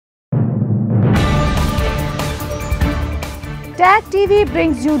Tag TV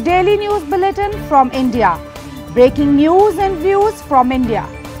brings you daily news bulletin from India. Breaking news and views from India.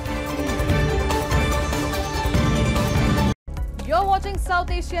 You're watching South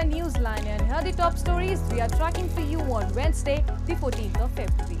Asia NEWSLINE and here are the top stories we are tracking for you on Wednesday, the 14th of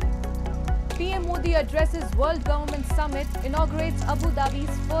February. PM Modi addresses World Government Summit, inaugurates Abu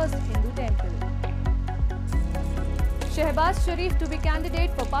Dhabi's first Hindu temple. Shehbaz Sharif to be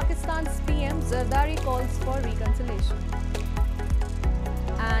candidate for Pakistan's PM, Zardari calls for reconciliation.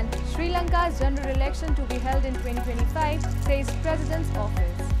 And Sri Lanka's general election to be held in 2025, says President's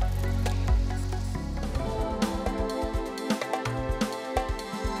office.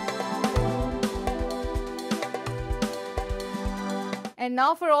 And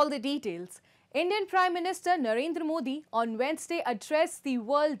now for all the details. Indian Prime Minister Narendra Modi on Wednesday addressed the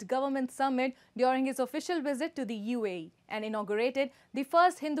World Government Summit during his official visit to the UAE and inaugurated the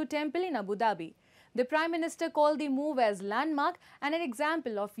first Hindu temple in Abu Dhabi. The Prime Minister called the move as landmark and an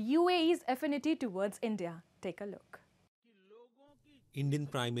example of UAE's affinity towards India. Take a look. Indian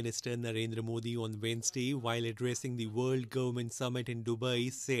Prime Minister Narendra Modi on Wednesday, while addressing the World Government Summit in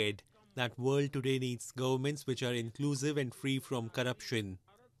Dubai, said that world today needs governments which are inclusive and free from corruption.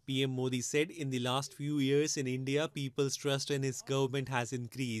 PM Modi said in the last few years in India, people's trust in his government has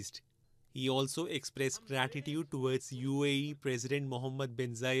increased. He also expressed gratitude towards UAE President Mohammed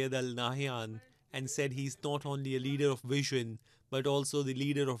bin Zayed Al Nahyan and said he is not only a leader of vision but also the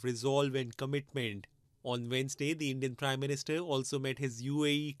leader of resolve and commitment. On Wednesday, the Indian Prime Minister also met his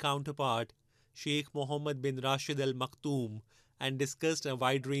UAE counterpart, Sheikh Mohammed bin Rashid Al Maktoum, and discussed a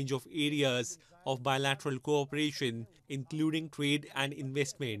wide range of areas of bilateral cooperation, including trade and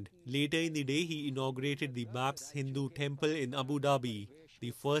investment. Later in the day, he inaugurated the Babs Hindu Temple in Abu Dhabi,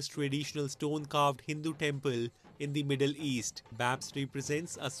 the first traditional stone-carved Hindu temple in the Middle East. Babs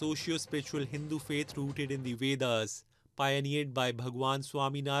represents a socio-spiritual Hindu faith rooted in the Vedas, pioneered by Bhagwan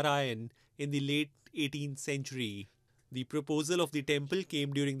Swami Narayan in the late 18th century. The proposal of the temple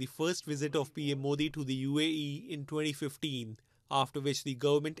came during the first visit of PM Modi to the UAE in 2015, after which the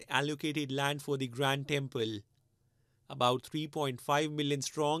government allocated land for the Grand Temple. About 3.5 million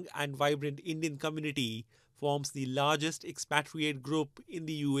strong and vibrant Indian community forms the largest expatriate group in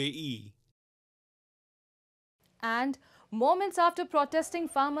the UAE. And moments after protesting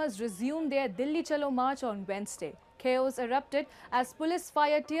farmers resumed their Delhi Chalo march on Wednesday, chaos erupted as police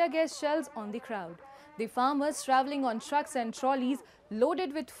fired tear gas shells on the crowd. The farmers travelling on trucks and trolleys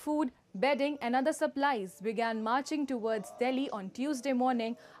loaded with food, bedding and other supplies began marching towards Delhi on Tuesday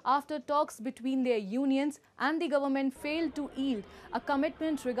morning after talks between their unions and the government failed to yield a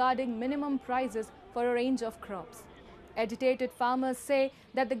commitment regarding minimum prices for a range of crops. Agitated farmers say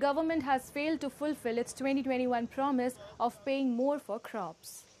that the government has failed to fulfill its 2021 promise of paying more for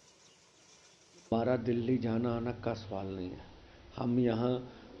crops. हमारा दिल्ली जाना आना का सवाल नहीं है। हम यहाँ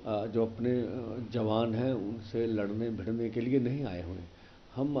जो अपने जवान हैं उनसे लड़ने भिड़ने के लिए नहीं आए हुए।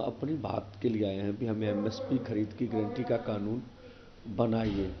 हम अपनी बात के लिए आए हैं कि हमें एमएसपी खरीद की गारंटी का कानून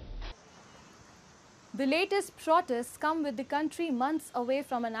बनाइए। The latest protests come with the country months away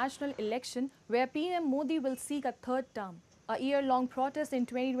from a national election where PM Modi will seek a third term. A year-long protest in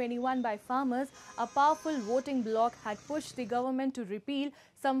 2021 by farmers, a powerful voting bloc had pushed the government to repeal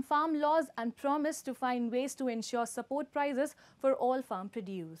some farm laws and promised to find ways to ensure support prices for all farm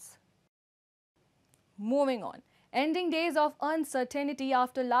produce. Moving on. Ending days of uncertainty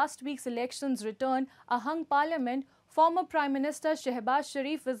after last week's elections return a hung parliament, former Prime Minister Shehbaz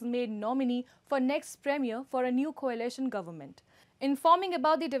Sharif is made nominee for next premier for a new coalition government. Informing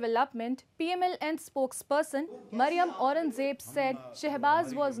about the development, PMLN spokesperson Mariam Aurangzeb said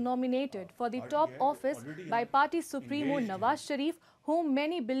Shehbaz was nominated for the top office by party supremo Nawaz Sharif, whom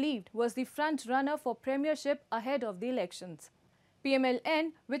many believed was the front runner for premiership ahead of the elections.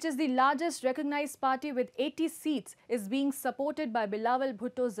 PMLN, which is the largest recognized party with 80 seats, is being supported by Bilawal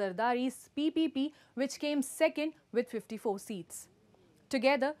Bhutto Zardari's PPP, which came second with 54 seats.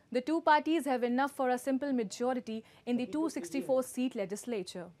 Together, the two parties have enough for a simple majority in the 264-seat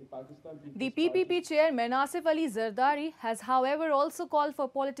legislature. The PPP chairman Asif Ali Zardari has, however, also called for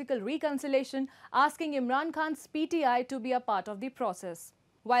political reconciliation, asking Imran Khan's PTI to be a part of the process.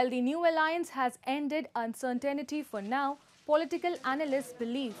 While the new alliance has ended uncertainty for now, political analysts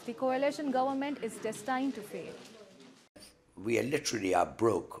believe the coalition government is destined to fail. We literally are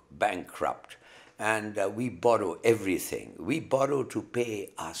broke, bankrupt, and we borrow everything. We borrow to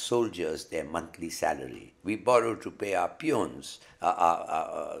pay our soldiers their monthly salary. We borrow to pay our peons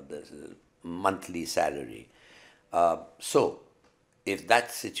the monthly salary. So, if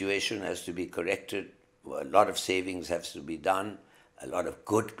that situation has to be corrected, a lot of savings has to be done. A lot of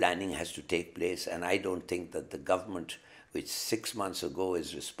good planning has to take place, and I don't think that the government, which 6 months ago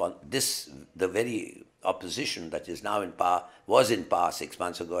is the very opposition that is now in power, was in power 6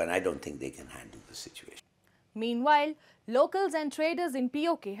 months ago, and I don't think they can handle the situation. Meanwhile, locals and traders in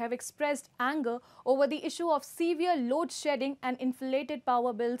POK have expressed anger over the issue of severe load shedding and inflated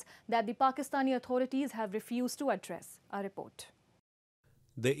power bills that the Pakistani authorities have refused to address. A report.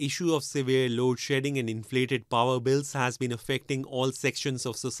 The issue of severe load shedding and inflated power bills has been affecting all sections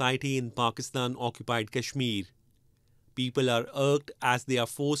of society in Pakistan-occupied Kashmir. People are irked as they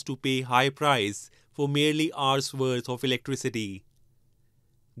are forced to pay high price for merely hours' worth of electricity.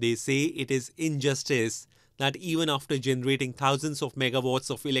 They say it is injustice that even after generating thousands of megawatts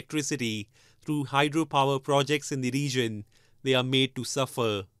of electricity through hydropower projects in the region, they are made to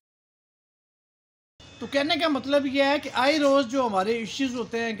suffer. तो कहने का मतलब यह है कि आए रोज़ जो हमारे इश्यूज़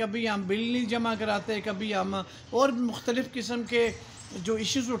होते हैं, कभी हम बिल नहीं जमा कराते, कभी हम और मुख्तलिफ़ किस्म के जो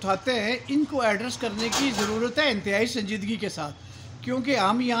इश्यूज़ उठाते हैं, इनको एड्रेस करने की ज़रूरत है इंतहाई संजीदगी के साथ, क्योंकि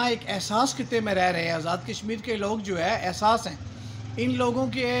हम यहाँ एक एहसास खिते में रह रहे हैं। आज़ाद कश्मीर के लोग जो है एहसास हैं, इन लोगों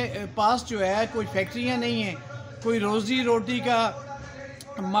के पास जो है कोई फैक्ट्रियाँ नहीं हैं, कोई रोज़ी रोटी का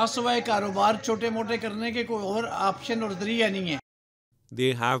मासवाए कारोबार छोटे मोटे करने के कोई और ऑप्शन और ज़रिया नहीं है।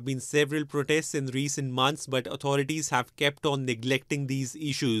 There have been several protests in recent months, but authorities have kept on neglecting these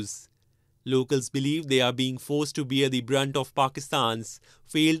issues. Locals believe they are being forced to bear the brunt of Pakistan's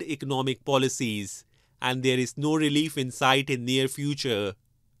failed economic policies, and there is no relief in sight in near future.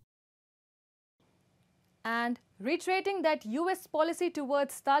 And reiterating that US policy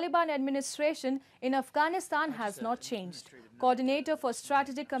towards Taliban administration in Afghanistan has not changed. Coordinator for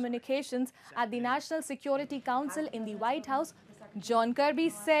Strategic Communications at the National Security Council in the White House, John Kirby,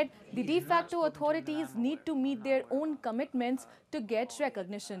 said the de facto authorities need to meet their own commitments to get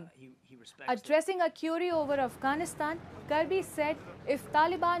recognition. Addressing a query over Afghanistan, Kirby said if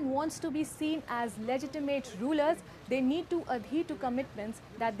Taliban wants to be seen as legitimate rulers, they need to adhere to commitments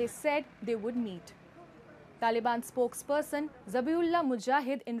that they said they would meet. Taliban spokesperson Zabiullah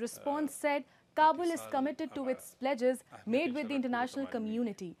Mujahid in response said Kabul is committed to its pledges made with the international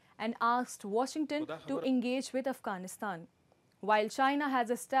community and asked Washington to engage with Afghanistan. While China has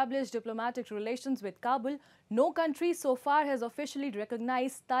established diplomatic relations with Kabul, no country so far has officially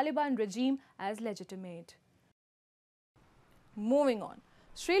recognized Taliban regime as legitimate. Moving on,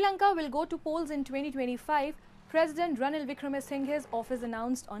 Sri Lanka will go to polls in 2025, President Ranil Wickremesinghe's office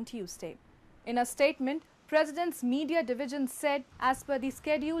announced on Tuesday. In a statement, President's media division said as per the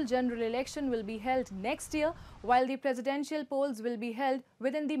schedule, general election will be held next year, while the presidential polls will be held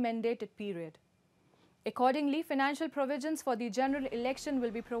within the mandated period. Accordingly, financial provisions for the general election will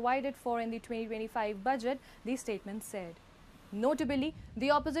be provided for in the 2025 budget, the statement said. Notably,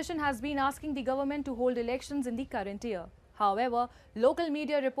 the opposition has been asking the government to hold elections in the current year. However, local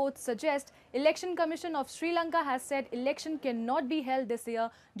media reports suggest Election Commission of Sri Lanka has said election cannot be held this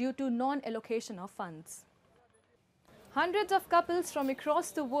year due to non-allocation of funds. Hundreds of couples from across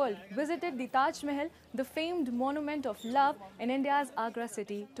the world visited the Taj Mahal, the famed monument of love in India's Agra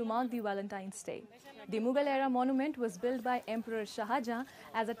city, to mark the Valentine's Day. The Mughal-era monument was built by Emperor Shah Jahan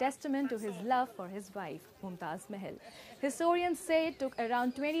as a testament to his love for his wife, Mumtaz Mahal. Historians say it took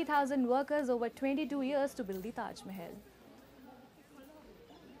around 20,000 workers over 22 years to build the Taj Mahal.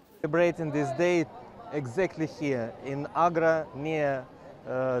 Celebrating this day exactly here in Agra, near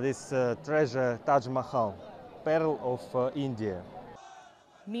this treasure Taj Mahal, Pearl of India.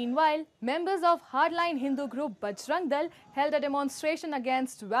 Meanwhile, members of hardline Hindu group Bajrang Dal held a demonstration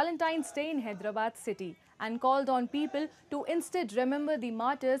against Valentine's Day in Hyderabad city and called on people to instead remember the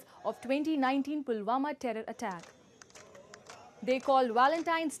martyrs of 2019 Pulwama terror attack. They called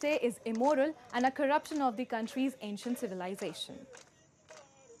Valentine's Day is immoral and a corruption of the country's ancient civilization.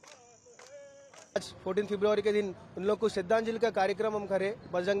 आज 14 फरवरी के दिन उन लोग को श्रद्धांजलि का कार्यक्रम हम करे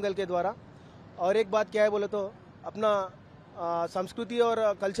बजरंग दल के द्वारा। और एक बात क्या है बोले तो अपना संस्कृति और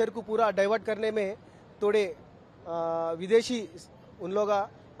कल्चर को पूरा डाइवर्ट करने में थोड़े विदेशी उन लोग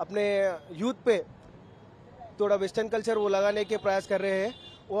अपने यूथ पे थोड़ा वेस्टर्न कल्चर वो लगाने के प्रयास कर रहे हैं।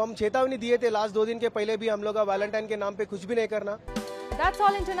 वो हम चेतावनी दिए थे लास्ट 2 दिन के पहले भी हम लोग वैलेंटाइन के नाम पे कुछ भी नहीं करना। That's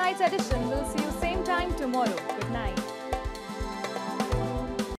all in tonight's edition. We'll see you same time tomorrow. Good night.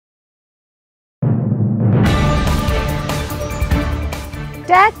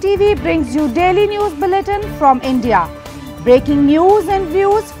 Tag TV brings you daily news bulletin from India. Breaking news and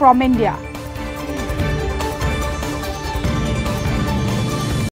views from India.